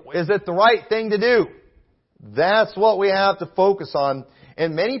 Is it the right thing to do? That's what we have to focus on.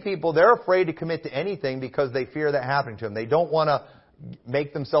 And many people, they're afraid to commit to anything because they fear that happening to them. They don't want to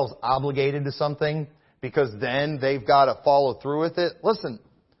make themselves obligated to something because then they've got to follow through with it. Listen,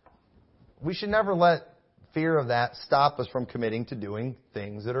 we should never let fear of that stop us from committing to doing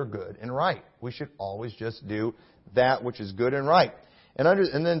things that are good and right. We should always just do that which is good and right. And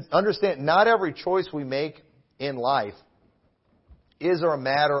then understand, not every choice we make in life is a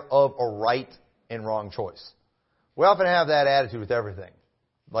matter of a right and wrong choice. We often have that attitude with everything.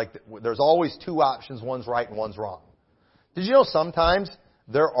 Like, there's always two options, one's right and one's wrong. Did you know sometimes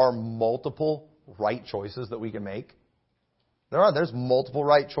there are multiple right choices that we can make? There's multiple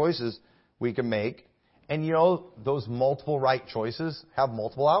right choices we can make. And you know, those multiple right choices have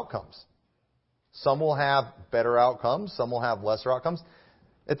multiple outcomes. Some will have better outcomes, some will have lesser outcomes.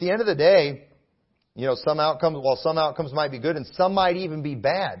 At the end of the day, you know, some outcomes might be good and some might even be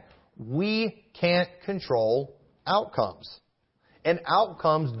bad. We can't control outcomes. And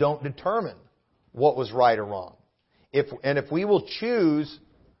outcomes don't determine what was right or wrong. If we will choose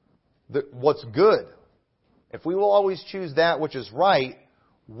what's good, if we will always choose that which is right,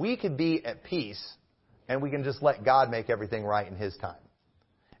 we could be at peace and we can just let God make everything right in His time.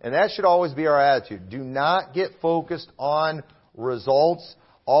 And that should always be our attitude. Do not get focused on results.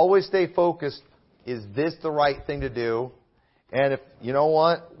 Always stay focused. Is this the right thing to do? And if, you know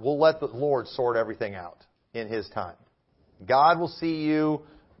what, we'll let the Lord sort everything out in His time. God will see you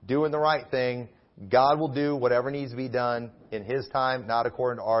doing the right thing. God will do whatever needs to be done in His time, not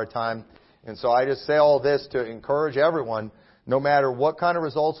according to our time. And so I just say all this to encourage everyone, no matter what kind of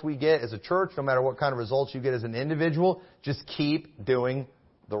results we get as a church, no matter what kind of results you get as an individual, just keep doing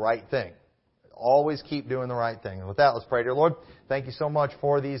the right thing. Always keep doing the right thing. And with that, let's pray. Dear Lord, thank you so much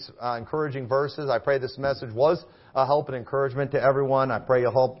for these encouraging verses. I pray this message was a help and encouragement to everyone. I pray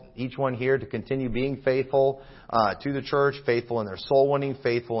you'll help each one here to continue being faithful to the church, faithful in their soul winning,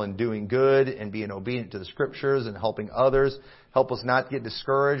 faithful in doing good and being obedient to the Scriptures and helping others. Help us not get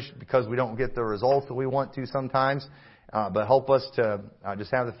discouraged because we don't get the results that we want to sometimes. But help us to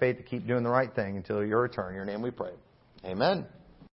just have the faith to keep doing the right thing until your return. In your name we pray. Amen.